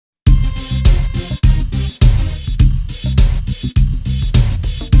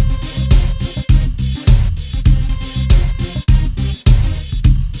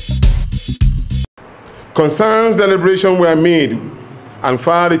Concerns deliberation were made, and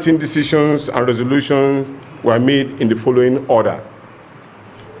far-reaching decisions and resolutions were made in the following order.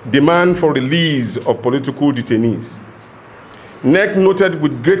 Demand for release of political detainees. NEC noted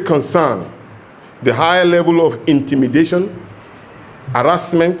with great concern the high level of intimidation,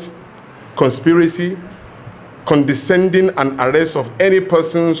 harassment, conspiracy, condescending, and arrest of any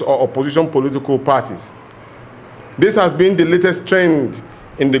persons or opposition political parties. This has been the latest trend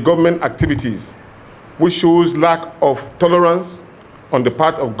in the government activities, which shows lack of tolerance on the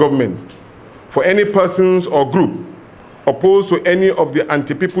part of government for any persons or group opposed to any of the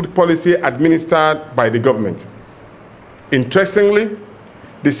anti-people policy administered by the government. Interestingly,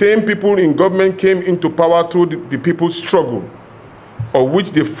 the same people in government came into power through the people's struggle, of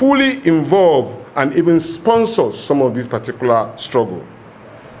which they fully involve and even sponsor some of this particular struggle.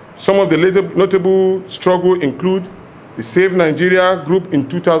 Some of the notable struggle include the Save Nigeria group in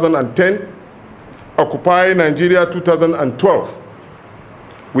 2010, Occupy Nigeria 2012.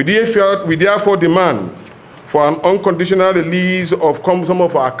 We therefore demand for an unconditional release of some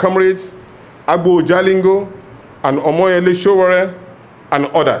of our comrades, Agbo Jalingo and Omoyele Showore and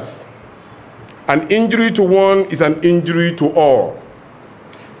others. An injury to one is an injury to all.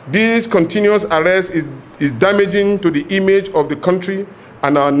 This continuous arrest is damaging to the image of the country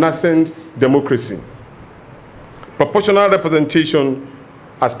and our nascent democracy. Proportional representation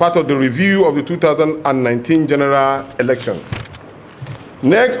as part of the review of the 2019 general election.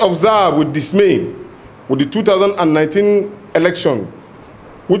 NEC observed with dismay with the 2019 election,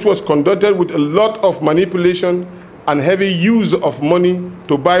 which was conducted with a lot of manipulation and heavy use of money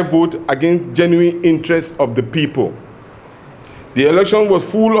to buy vote against genuine interests of the people. The election was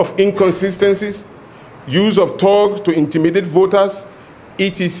full of inconsistencies, use of thugs to intimidate voters,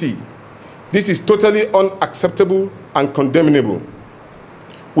 etc. This is totally unacceptable and condemnable.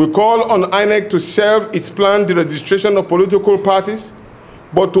 We call on INEC to shelve its planned deregistration of political parties,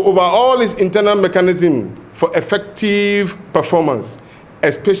 but to overhaul its internal mechanism for effective performance,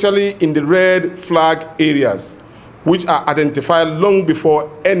 especially in the red flag areas, which are identified long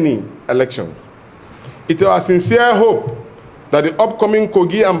before any election. It is our sincere hope that the upcoming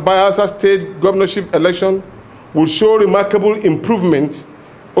Kogi and Bayelsa state governorship election will show remarkable improvement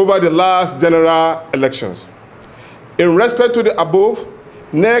over the last general elections. In respect to the above,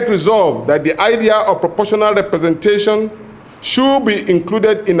 NEC resolved that the idea of proportional representation should be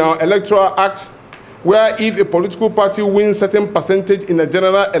included in our Electoral Act, where if a political party wins certain percentage in a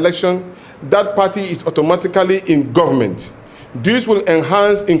general election, that party is automatically in government. This will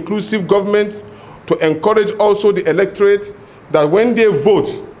enhance inclusive government to encourage also the electorate that when they vote,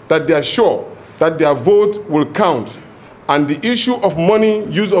 that they are sure that their vote will count, and the issue of money,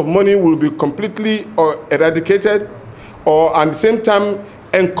 use of money, will be completely eradicated, or at the same time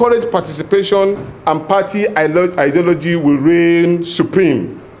encourage participation, and party ideology will reign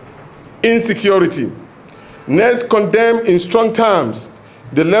supreme. Insecurity. NEC condemned in strong terms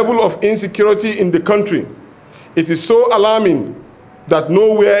the level of insecurity in the country. It is so alarming that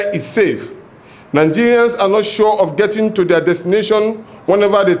nowhere is safe. Nigerians are not sure of getting to their destination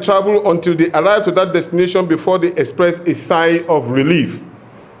whenever they travel until they arrive to that destination before they express a sigh of relief.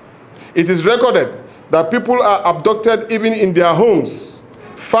 It is recorded that people are abducted even in their homes.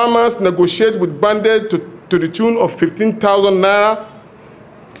 Farmers negotiate with bandits to the tune of 15,000 naira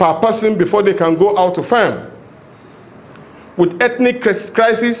per person before they can go out to farm. With ethnic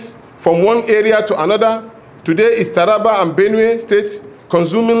crisis from one area to another, today is Taraba and Benue State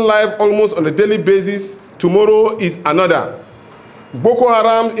consuming life almost on a daily basis. Tomorrow is another. Boko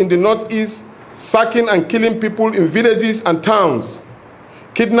Haram in the northeast, sacking and killing people in villages and towns.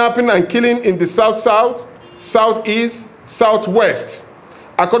 Kidnapping and killing in the south-south, southeast, southwest.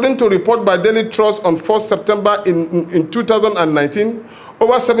 According to a report by Daily Trust on 4th September in 2019,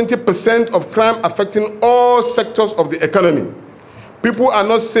 over 70% of crime affecting all sectors of the economy. People are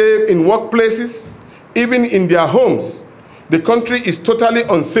not safe in workplaces, even in their homes. The country is totally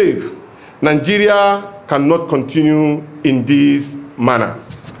unsafe. Nigeria cannot continue in this manner.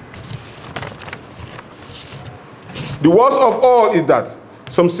 The worst of all is that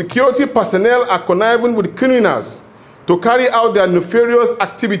some security personnel are conniving with criminals to carry out their nefarious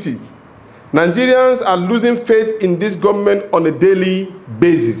activities. Nigerians are losing faith in this government on a daily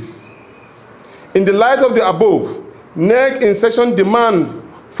basis. In the light of the above, NEC in session demand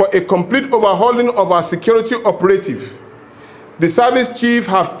for a complete overhauling of our security operative. The service chief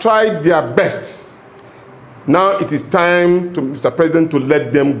have tried their best. Now it is time, Mr. President, to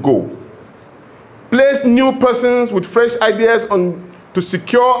let them go. Place new persons with fresh ideas to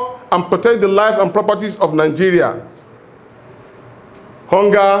secure and protect the life and properties of Nigeria.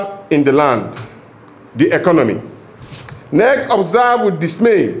 Hunger in the land. the economy. Next, observe with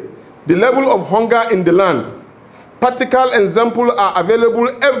dismay the level of hunger in the land. Practical examples are available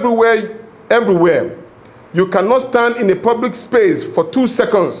everywhere. You cannot stand in a public space for 2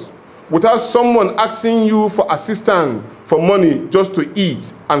 seconds without someone asking you for assistance, for money just to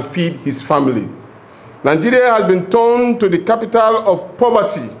eat and feed his family. Nigeria has been turned to the capital of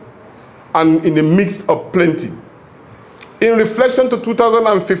poverty and in the midst of plenty. In reflection to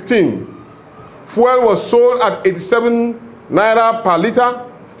 2015, fuel was sold at 87 naira per liter,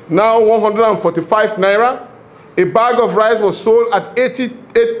 now 145 naira. A bag of rice was sold at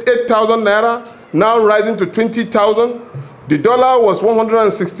 8,000 naira, now rising to 20,000. The dollar was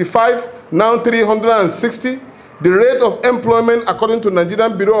 165, now 360. The rate of employment, according to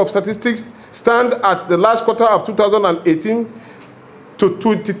Nigerian Bureau of Statistics, stands at the last quarter of 2018 to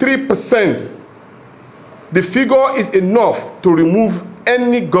 23%. The figure is enough to remove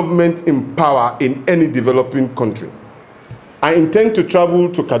any government in power in any developing country. I intend to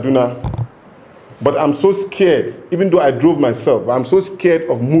travel to Kaduna, but I'm so scared, even though I drove myself, I'm so scared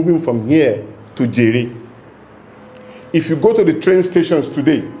of moving from here to Jere. If you go to the train stations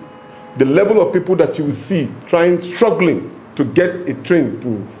today, the level of people that you will see struggling to get a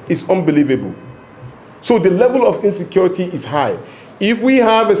train is unbelievable. So the level of insecurity is high. If we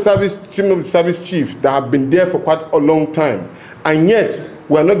have a service chief that have been there for quite a long time, and yet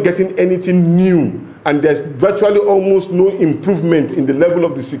we are not getting anything new, and there's virtually almost no improvement in the level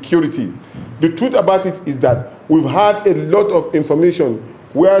of the security, the truth about it is that we've had a lot of information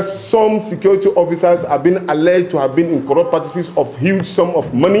where some security officers have been alleged to have been in corrupt practices of huge sum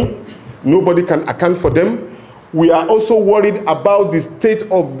of money. Nobody can account for them. We are also worried about the state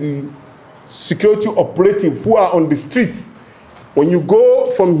of the security operatives who are on the streets. When you go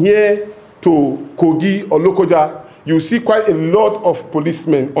from here to Kogi or Lokoja, you see quite a lot of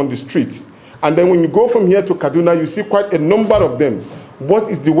policemen on the streets. And then when you go from here to Kaduna, you see quite a number of them. What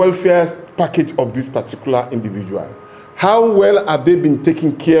is the welfare package of this particular individual? How well have they been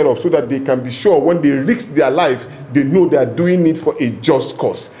taken care of so that they can be sure when they risk their life, they know they are doing it for a just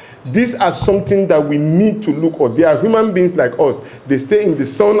cause? These are something that we need to look at. They are human beings like us. They stay in the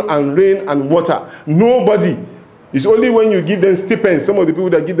sun and rain and water. Nobody. It's only when you give them stipends, some of the people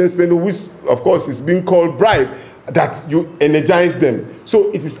that give them stipends, which of course is being called bribe, that you energize them. So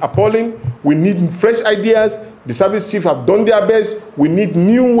it is appalling. We need fresh ideas. The service chiefs have done their best. We need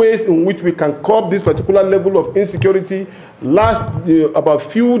new ways in which we can curb this particular level of insecurity. About a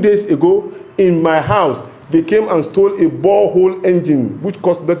few days ago, in my house, they came and stole a borehole engine, which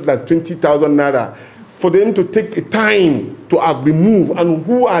cost less than 20,000 naira. For them to take a time to have removed, and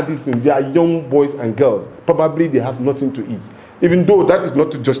who are these? They are young boys and girls. Probably they have nothing to eat. Even though that is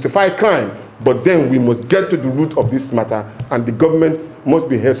not to justify crime, but then we must get to the root of this matter, and the government must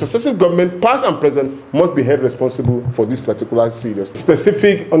be held, successive government, past and present, must be held responsible for this particular serious.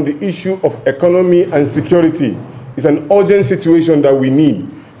 Specific on the issue of economy and security, it's an urgent situation that we need.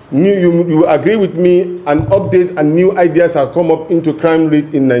 You agree with me, an update and new ideas have come up into crime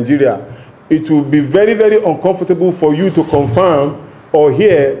rate in Nigeria. It will be very, very uncomfortable for you to confirm or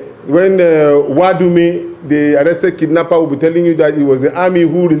hear when Wadume, the arrested kidnapper, will be telling you that it was the army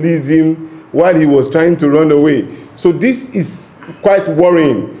who released him while he was trying to run away. So this is quite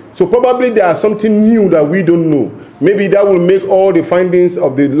worrying. So probably there are something new that we don't know. Maybe that will make all the findings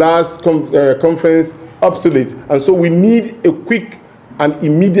of the last conference obsolete. And so we need a quick and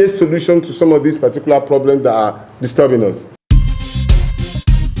immediate solution to some of these particular problems that are disturbing us.